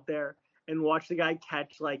roll him out there and watch the guy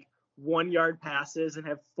catch like 1-yard passes and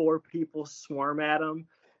have 4 people swarm at him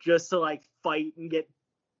just to like fight and get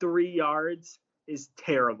 3 yards is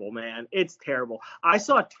terrible, man. It's terrible. I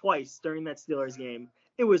saw it twice during that Steelers game.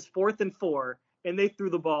 It was 4th and 4, and they threw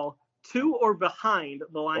the ball to or behind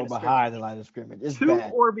the line of scrimmage. Behind the line of scrimmage. It's to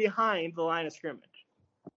bad. Or behind the line of scrimmage.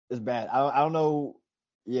 It's bad. I don't know.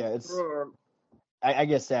 Yeah, it's. I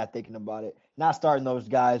get sad thinking about it. Not starting those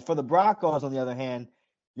guys. For the Broncos, on the other hand,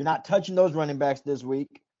 you're not touching those running backs this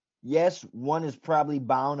week. Yes, one is probably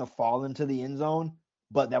bound to fall into the end zone,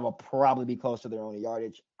 but that will probably be close to their own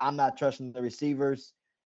yardage. I'm not trusting the receivers.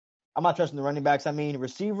 I'm not trusting the running backs. I mean,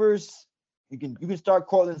 receivers, you can start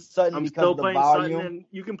Cortland Sutton because of the volume. Sutton and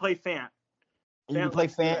you can play Fant. You can play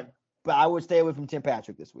Fant, but I would stay away from Tim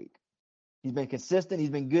Patrick this week. He's been consistent.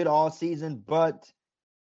 He's been good all season, but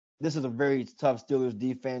this is a very tough Steelers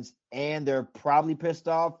defense, and they're probably pissed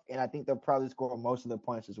off, and I think they'll probably score most of their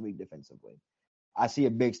points this week defensively. I see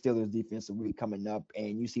a big Steelers defensive week coming up,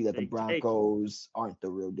 and you see that the Broncos aren't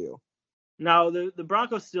the real deal. Now, the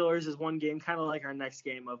Broncos Steelers is one game, kind of like our next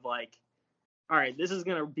game of like, all right, this is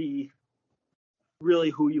going to be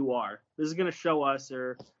really who you are. This is going to show us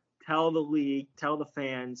or tell the league, tell the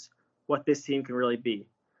fans what this team can really be.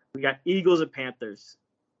 We got Eagles and Panthers.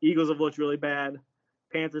 Eagles have looked really bad.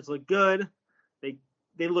 Panthers look good.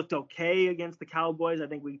 They looked okay against the Cowboys. I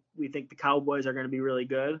think we think the Cowboys are going to be really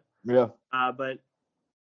good. Yeah. But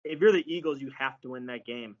if you're the Eagles, you have to win that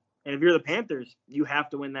game. And if you're the Panthers, you have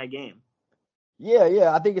to win that game.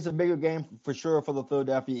 Yeah. I think it's a bigger game for sure for the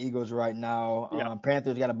Philadelphia Eagles right now. Yeah.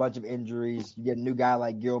 Panthers got a bunch of injuries. You get a new guy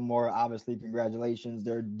like Gilmore. Obviously, congratulations.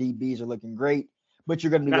 Their DBs are looking great. But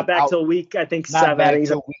you're going to be not back till week, I think, 7. Not back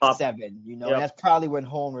till week 7. You know, That's probably when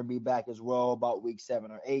Homer will be back as well, about week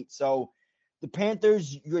 7 or 8. So the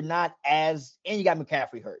Panthers, you're not as – and you got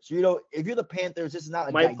McCaffrey hurt. So, you know, if you're the Panthers, this is not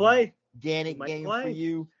a gigantic game for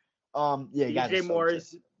you. DJ Moore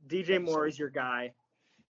is DJ Moore is your guy.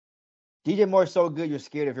 DJ Moore is so good, you're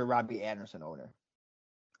scared if you're Robbie Anderson owner.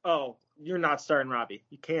 Oh, you're not starting Robbie.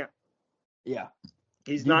 You can't. Yeah.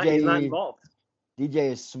 He's not involved.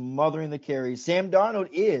 DJ is smothering the carries. Sam Darnold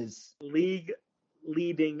is league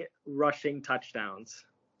leading rushing touchdowns.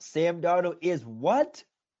 Sam Darnold is what?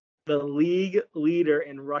 The league leader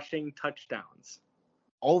in rushing touchdowns.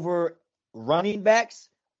 Over running backs,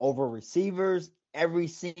 over receivers, every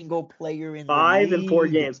single player in 5 the league. and 4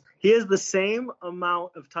 games. He has the same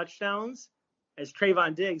amount of touchdowns as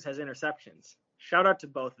Trayvon Diggs has interceptions. Shout out to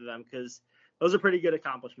both of them because those are pretty good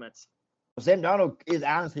accomplishments. Sam Darnold is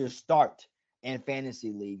honestly a start in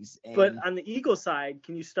fantasy leagues. But on the Eagles side,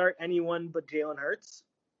 can you start anyone but Jalen Hurts?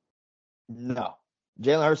 No.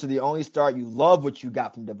 Jalen Hurts is the only start. You love what you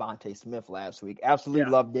got from Devontae Smith last week. Absolutely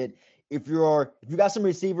loved it. If you got some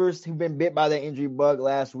receivers who've been bit by that injury bug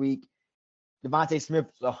last week, Devontae Smith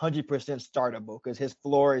is 100% startable because his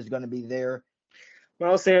floor is going to be there.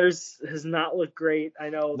 Miles Sanders has not looked great. I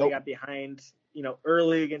know they got behind,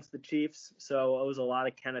 early against the Chiefs, so it was a lot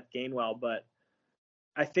of Kenneth Gainwell, but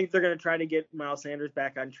I think they're going to try to get Miles Sanders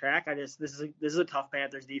back on track. This is a tough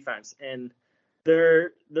Panthers defense, and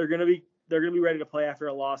they're going to be ready to play after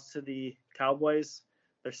a loss to the Cowboys.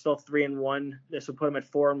 They're still 3-1. This would put them at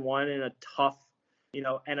 4-1 in a tough,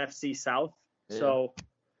 NFC South. Yeah. So,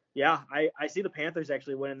 I see the Panthers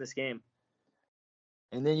actually winning this game.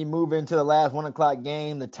 And then you move into the last 1:00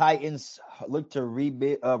 game. The Titans look to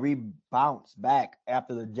rebounce back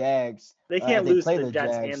after the Jags. They can't lose to the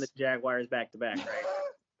Jets and the Jaguars back to back, right?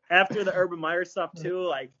 After the Urban Meyer stuff too,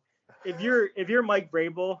 like if you're Mike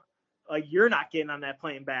Vrabel, like you're not getting on that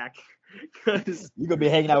plane back because you're gonna be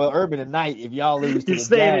hanging out with Urban tonight if y'all lose to the Jags.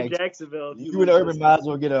 You're staying in Jacksonville. You and Urban might as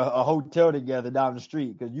well get a hotel together down the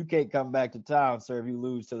street because you can't come back to town, sir, if you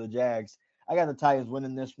lose to the Jags. I got the Titans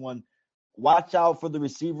winning this one. Watch out for the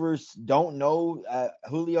receivers. Don't know.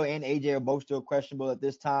 Julio and AJ are both still questionable at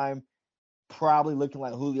this time. Probably looking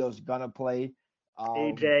like Julio's going to play.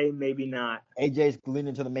 AJ, maybe not. AJ's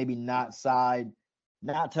leaning to the maybe not side.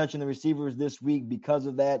 Not touching the receivers this week because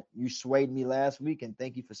of that. You swayed me last week, and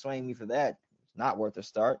thank you for swaying me for that. It's not worth a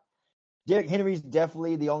start. Derrick Henry's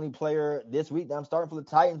definitely the only player this week that I'm starting for the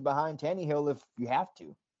Titans behind Tannehill if you have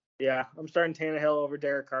to. Yeah, I'm starting Tannehill over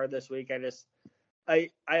Derek Carr this week.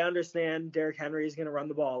 I understand Derrick Henry is going to run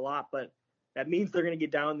the ball a lot, but that means they're going to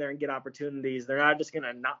get down there and get opportunities. They're not just going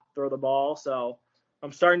to not throw the ball. So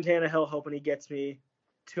I'm starting Tannehill, hoping he gets me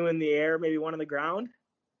 2 in the air, maybe 1 on the ground.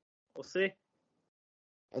 We'll see.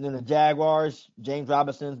 And then the Jaguars, James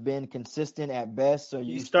Robinson's been consistent at best. So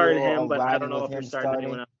you started him, but I don't know if you're starting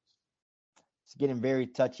anyone else. It's getting very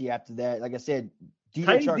touchy after that. Like I said,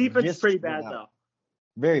 Titans defense is pretty bad, though.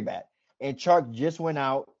 Very bad. And Chark just went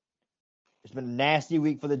out. It's been a nasty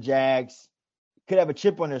week for the Jags. Could have a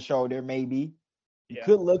chip on his shoulder, maybe. You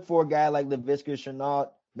could look for a guy like Laviska Shenault.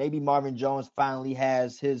 Maybe Marvin Jones finally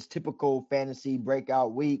has his typical fantasy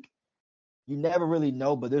breakout week. You never really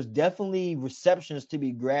know, but there's definitely receptions to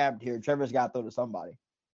be grabbed here. Trevor's got to throw to somebody.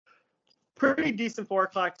 Pretty decent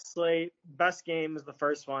 4:00 slate. Best game is the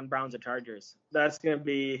first one, Browns and Chargers. That's going to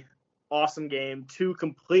be awesome game. 2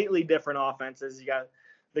 completely different offenses. You got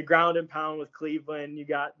the ground and pound with Cleveland. You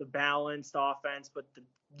got the balanced offense, but the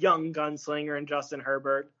young gunslinger and Justin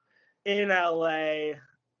Herbert in LA.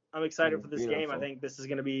 I'm excited for this game. I think this is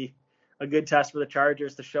going to be a good test for the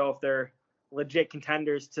Chargers to show if they're legit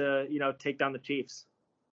contenders to, take down the Chiefs.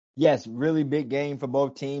 Yes, really big game for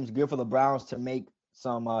both teams. Good for the Browns to make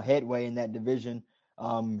some headway in that division.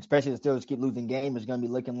 Especially if the Steelers keep losing games, it's going to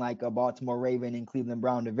be looking like a Baltimore Raven and Cleveland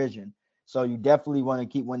Brown division. So you definitely want to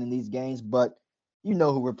keep winning these games, but you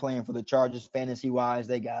know who we're playing for the Chargers fantasy-wise.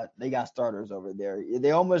 They got starters over there.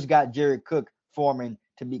 They almost got Jared Cook forming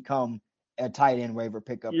to become a tight end waiver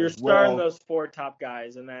pickup. You're starting those 4 top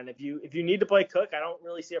guys, and then if you need to play Cook, I don't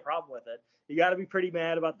really see a problem with it. You got to be pretty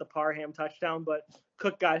mad about the Parham touchdown, but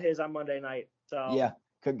Cook got his on Monday night. So yeah,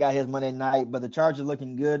 Cook got his Monday night, but the Chargers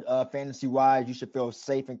looking good fantasy-wise. You should feel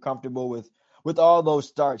safe and comfortable with all those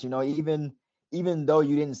starts. Even though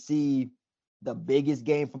you didn't see the biggest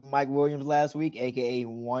game from Mike Williams last week, a.k.a.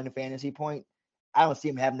 1 fantasy point, I don't see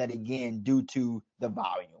him having that again due to the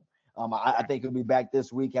volume. I think he'll be back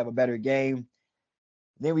this week, have a better game.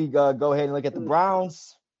 Then we go ahead and look at the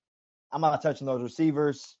Browns. I'm not touching those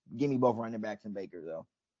receivers. Give me both running backs and Baker, though.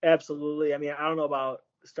 Absolutely. I mean, I don't know about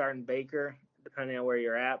starting Baker, depending on where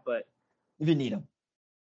you're at, but if you need him.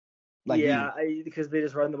 Because they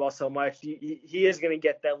just run the ball so much. He is going to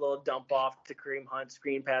get that little dump off to Kareem Hunt,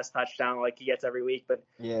 screen pass touchdown like he gets every week. But,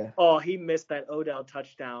 he missed that Odell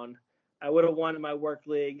touchdown. I would have won in my work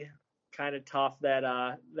league. kind of tough that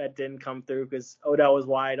that didn't come through because Odell was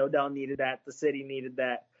wide. Odell needed that. The city needed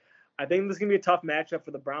that. I think this is going to be a tough matchup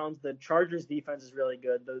for the Browns. The Chargers defense is really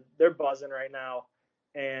good. They're buzzing right now.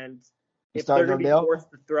 And if they're going to be forced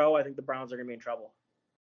to throw, I think the Browns are going to be in trouble.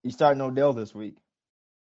 You starting Odell this week?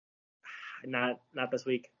 Not this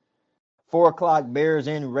week. 4:00 Bears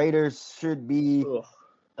and Raiders should be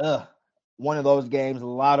one of those games. A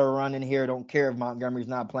lot of running here. Don't care if Montgomery's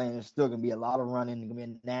not playing. There's still going to be a lot of running. It's going to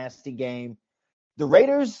be a nasty game. The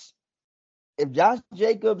Raiders, if Josh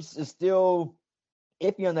Jacobs is still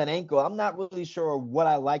iffy on that ankle, I'm not really sure what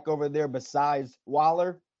I like over there besides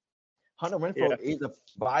Waller. Hunter Renfrow is a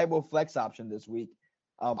viable flex option this week.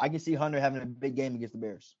 I can see Hunter having a big game against the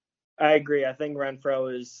Bears. I agree. I think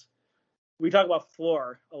Renfrow is – we talk about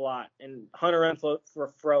floor a lot, and Hunter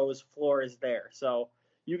Renfrow's floor is there. So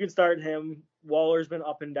you can start him. Waller's been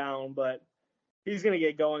up and down, but he's going to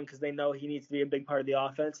get going because they know he needs to be a big part of the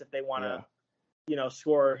offense if they want to,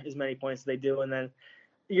 score as many points as they do. And then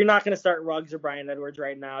you're not going to start Ruggs or Bryan Edwards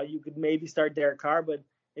right now. You could maybe start Derek Carr, but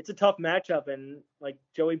it's a tough matchup. And like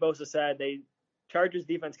Joey Bosa said, Chargers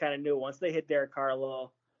defense kind of knew once they hit Derek Carr a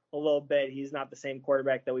little bit, he's not the same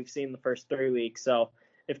quarterback that we've seen the first 3 weeks. So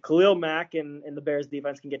if Khalil Mack and the Bears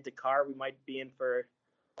defense can get to Carr, we might be in for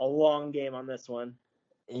a long game on this one.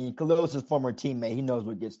 And Khalil's his former teammate. He knows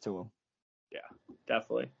what gets to him. Yeah,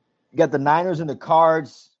 definitely. You got the Niners and the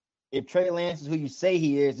Cards. If Trey Lance is who you say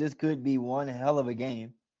he is, this could be one hell of a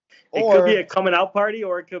game. It could be a coming out party,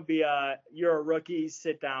 or it could be you're a rookie,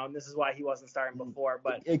 sit down. This is why he wasn't starting before.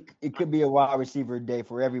 But it could be a wide receiver day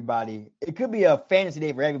for everybody. It could be a fantasy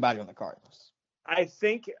day for everybody on the Cardinals. I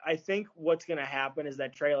think what's going to happen is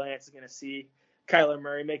that Trey Lance is going to see Kyler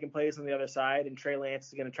Murray making plays on the other side, and Trey Lance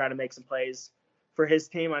is going to try to make some plays for his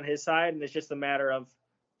team on his side, and it's just a matter of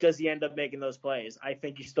does he end up making those plays. I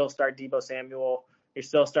think you still start Deebo Samuel. You're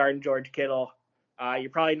still starting George Kittle. You're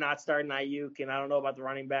probably not starting Ayuk, and I don't know about the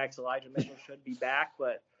running backs. Elijah Mitchell should be back,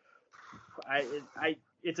 but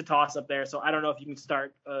it's a toss-up there, so I don't know if you can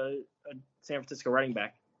start a San Francisco running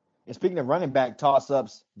back. And speaking of running back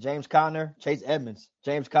toss-ups, James Conner, Chase Edmonds.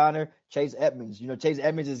 James Conner, Chase Edmonds. Chase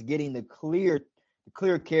Edmonds is getting the clear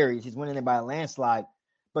carries. He's winning it by a landslide.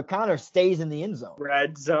 But Conner stays in the end zone.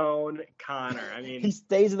 Red zone Conner. I mean, he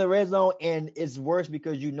stays in the red zone, and it's worse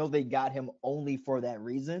because they got him only for that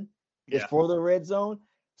reason. It's for the red zone.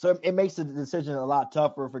 So it makes the decision a lot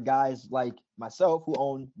tougher for guys like myself who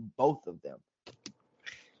own both of them.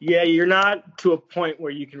 Yeah, you're not to a point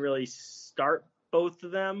where you can really start both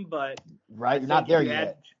of them, but you're not there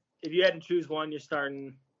yet. If you had to choose one, you're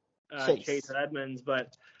starting Chase Edmonds.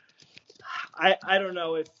 But I don't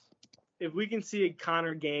know if we can see a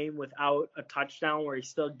Conner game without a touchdown where he's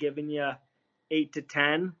still giving you 8 to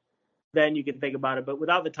 10, then you can think about it. But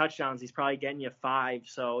without the touchdowns, he's probably getting you 5,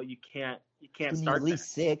 so you can't start at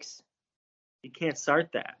least 6. You can't start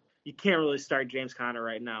that. You can't really start James Conner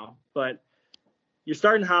right now. But you're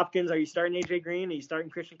starting Hopkins. Are you starting AJ Green? Are you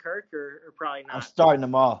starting Christian Kirk or probably not? I'm starting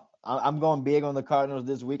them all. I'm going big on the Cardinals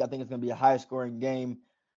this week. I think it's going to be a high-scoring game.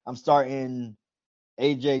 I'm starting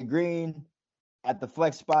AJ Green at the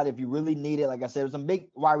flex spot if you really need it. Like I said, some big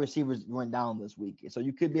wide receivers went down this week. So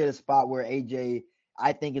you could be at a spot where AJ,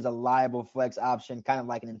 I think, is a liable flex option, kind of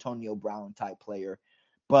like an Antonio Brown type player.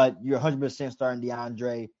 But you're 100% starting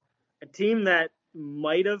DeAndre. A team that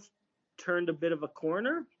might have turned a bit of a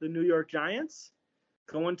corner, the New York Giants,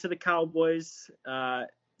 going to the Cowboys.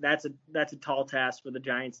 That's a tall task for the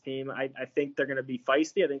Giants team. I think they're going to be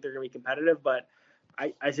feisty. I think they're going to be competitive, but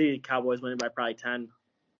I see the Cowboys winning by probably 10.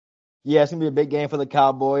 Yeah, it's going to be a big game for the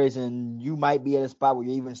Cowboys, and you might be at a spot where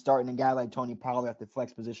you're even starting a guy like Tony Pollard at the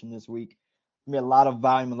flex position this week. It's going to be a lot of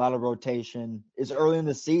volume, a lot of rotation. It's early in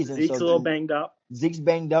the season. Zeke's a little banged up. Zeke's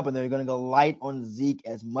banged up, and they're going to go light on Zeke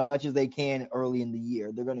as much as they can early in the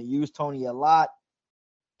year. They're going to use Tony a lot.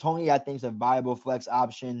 Tony, I think, is a viable flex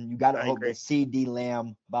option. You got to hope that CeeDee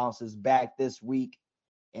Lamb bounces back this week.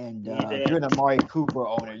 And if you're an Amari Cooper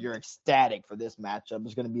owner, you're ecstatic for this matchup.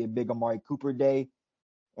 It's going to be a big Amari Cooper day.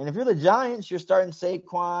 And if you're the Giants, you're starting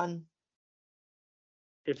Saquon.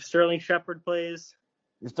 If Sterling Shepard plays,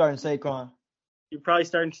 you're starting Saquon. You're probably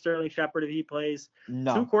starting Sterling Shepard if he plays.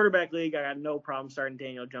 No. 2-quarterback league, I got no problem starting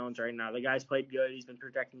Daniel Jones right now. The guy's played good. He's been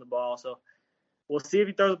protecting the ball. So we'll see if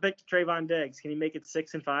he throws a pick to Trayvon Diggs. Can he make it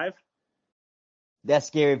 6-5? That's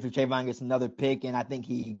scary if Trayvon gets another pick, and I think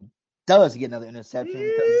he does get another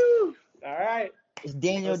interception. All right. It's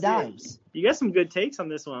Daniel Dimes. You got some good takes on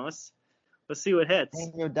this one. Let's see what hits.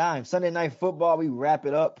 Daniel Dimes. Sunday Night Football, we wrap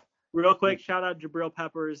it up. Real quick, shout out Jabril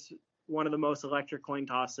Peppers, one of the most electric coin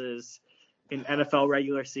tosses in NFL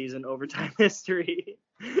regular season overtime history.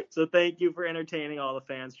 So thank you for entertaining all the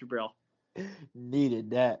fans, Jabril.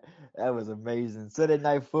 Needed that. That was amazing. Sunday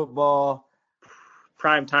Night Football.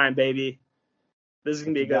 Prime time, baby. This is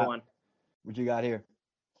gonna be a good one. What you got here?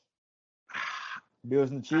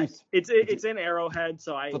 Bills and the Chiefs. It's in Arrowhead,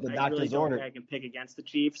 so I really don't think I can pick against the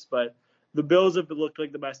Chiefs. But the Bills have looked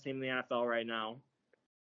like the best team in the NFL right now.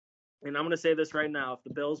 And I'm going to say this right now. If the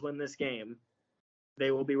Bills win this game, they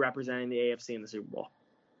will be representing the AFC in the Super Bowl.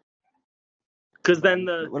 Because then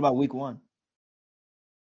What about week one?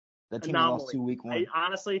 That team anomaly. lost to week one.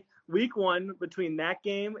 Honestly, week one between that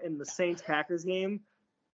game and the Saints-Packers game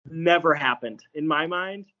never happened. In my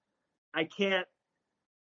mind, I can't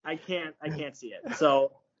see it.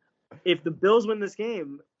 So if the Bills win this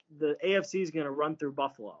game, the AFC is going to run through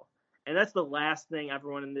Buffalo. And that's the last thing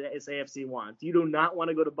everyone in this AFC wants. You do not want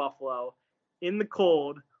to go to Buffalo in the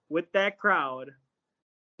cold with that crowd.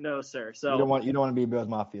 No, sir. So you don't want to be Bills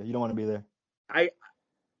Mafia. You don't want to be there. I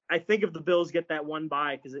think if the Bills get that one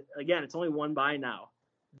bye, because again, it's only one bye now,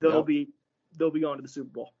 they'll be going to the Super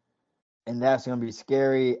Bowl. And that's going to be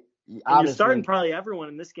scary. And you're starting probably everyone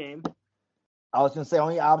in this game. I was going to say,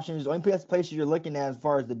 only places you're looking at as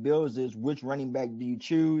far as the Bills is which running back do you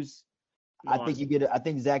choose? I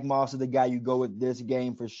think Zach Moss is the guy you go with this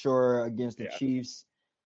game for sure against the Chiefs.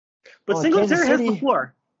 But Singletary has the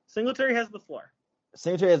floor. Singletary has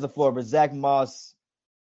the floor, but Zach Moss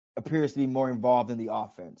appears to be more involved in the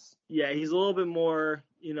offense. Yeah, he's a little bit more,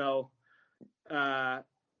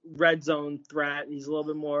 red zone threat. He's a little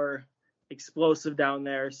bit more explosive down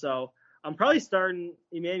there. So I'm probably starting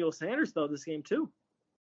Emmanuel Sanders, though, this game too.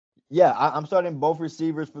 Yeah, I'm starting both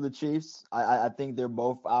receivers for the Chiefs. I think they're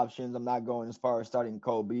both options. I'm not going as far as starting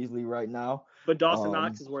Cole Beasley right now. But Dawson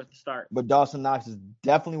Knox is worth a start. But Dawson Knox is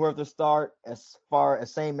definitely worth a start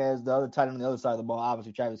same as the other tight end on the other side of the ball,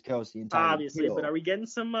 obviously Travis Kelce and Tyreek Obviously, Hill. But are we getting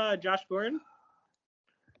some Josh Gordon?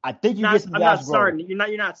 I think you get some I'm Josh not starting. Gordon.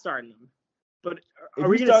 You're not starting him. But are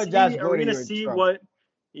we going to see what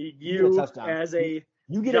you as a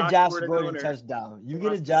You get a Josh Gordon touchdown. You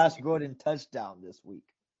get a Josh Gordon touchdown this week.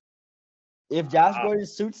 If Josh Gordon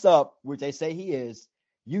suits up, which they say he is,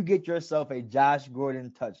 you get yourself a Josh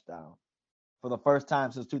Gordon touchdown for the first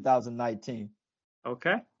time since 2019.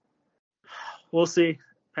 Okay. We'll see.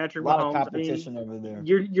 Patrick Mahomes. A lot of competition over there.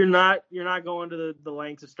 You're not going to the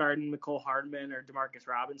lengths of starting Mecole Hardman or Demarcus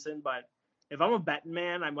Robinson, but if I'm a betting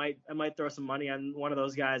man, I might throw some money on one of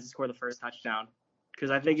those guys to score the first touchdown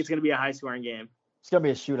because I think it's going to be a high-scoring game. It's going to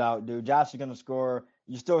be a shootout, dude. Josh is going to score.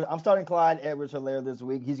 I'm starting Clyde Edwards-Helaire this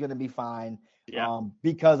week. He's going to be fine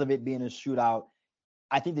because of it being a shootout.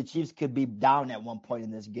 I think the Chiefs could be down at one point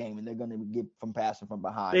in this game, and they're going to get from passing from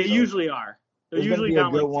behind. They usually are. They're usually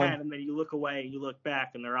down like 10, and then you look away, you look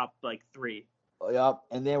back, and they're up like 3. Yep.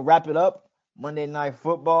 And then wrap it up, Monday Night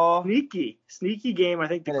Football. Sneaky game. I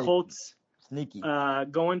think the Colts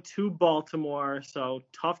going to Baltimore, so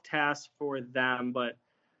tough task for them, but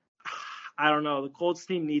I don't know. The Colts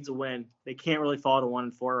team needs a win. They can't really fall to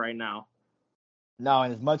 1-4 right now. No,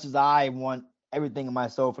 and as much as I want everything in my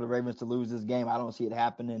soul for the Ravens to lose this game, I don't see it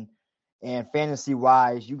happening. And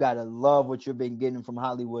fantasy-wise, you got to love what you've been getting from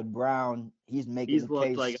Hollywood Brown. He's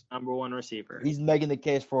looked like a number one receiver. He's making the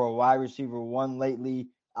case for a wide receiver one lately.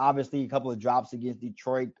 Obviously, a couple of drops against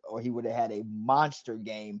Detroit, or he would have had a monster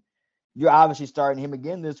game. You're obviously starting him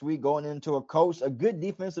again this week, going into a good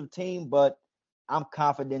defensive team, but I'm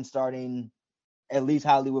confident starting at least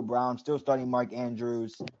Hollywood Brown, still starting Mark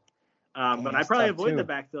Andrews. But I probably avoid the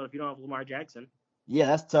backfield if you don't have Lamar Jackson. Yeah,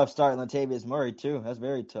 that's tough starting Latavius Murray, too. That's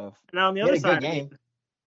very tough. Now, on the other side,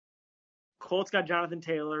 Colts got Jonathan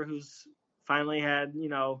Taylor, who's finally had,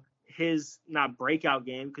 his not breakout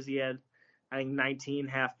game because he had, I think, 19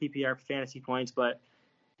 half PPR fantasy points, but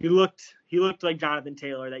he looked like Jonathan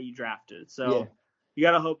Taylor that you drafted. So you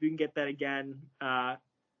got to hope you can get that again. And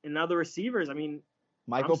now the receivers,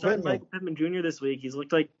 Michael Pittman Jr. this week. He's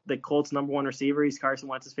looked like the Colts' number one receiver. He's Carson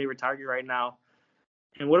Wentz's favorite target right now.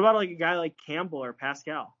 And what about a guy like Campbell or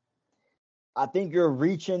Pascal? I think you're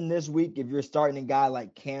reaching this week if you're starting a guy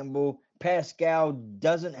like Campbell. Pascal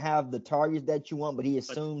doesn't have the targets that you want, but he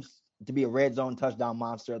assumes to be a red zone touchdown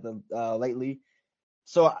monster lately.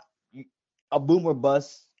 So a boomer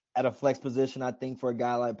bust at a flex position, I think, for a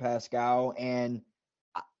guy like Pascal. And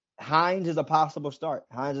Hines is a possible start.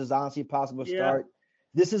 Hines is honestly a possible start.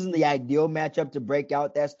 This isn't the ideal matchup to break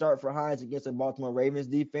out that start for Hines against the Baltimore Ravens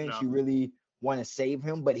defense. No. You really want to save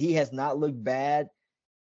him, but he has not looked bad,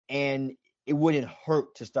 and it wouldn't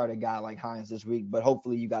hurt to start a guy like Hines this week, but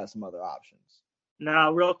hopefully you got some other options.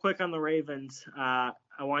 Now, real quick on the Ravens, I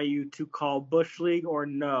want you to call Bush League or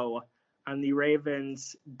no on the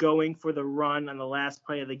Ravens going for the run on the last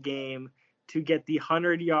play of the game to get the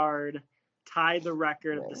 100-yard tie the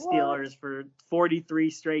record of the Steelers for 43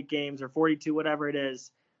 straight games or 42, whatever it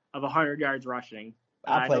is, of 100 yards rushing.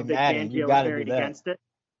 I play Madden. You got to do that. Against it.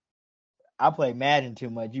 I play Madden too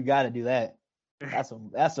much. You got to do that.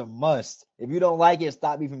 That's a must. If you don't like it,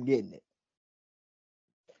 stop me from getting it.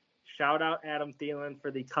 Shout out Adam Thielen for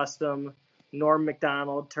the custom Norm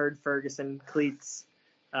Macdonald, Turd Ferguson cleats.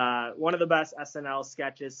 One of the best SNL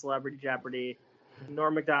sketches, Celebrity Jeopardy.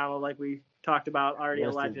 Norm Macdonald, like we talked about, already a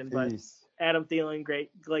legend, but Adam Thielen,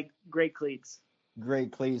 great cleats.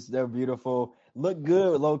 Great cleats. They're beautiful. Look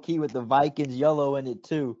good, low key, with the Vikings yellow in it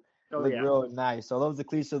too. Look real nice. So those are the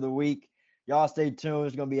cleats of the week. Y'all stay tuned.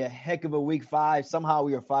 It's going to be a heck of a week 5. Somehow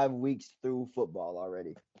we are 5 weeks through football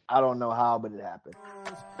already. I don't know how, but it happened.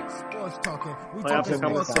 Sports talking. We talking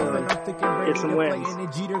sports talking. I'm thinking Brady some to play wins. in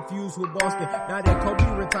the Jeter fuse with Boston. Now that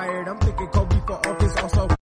Kobe retired, I'm thinking Kobe for office also.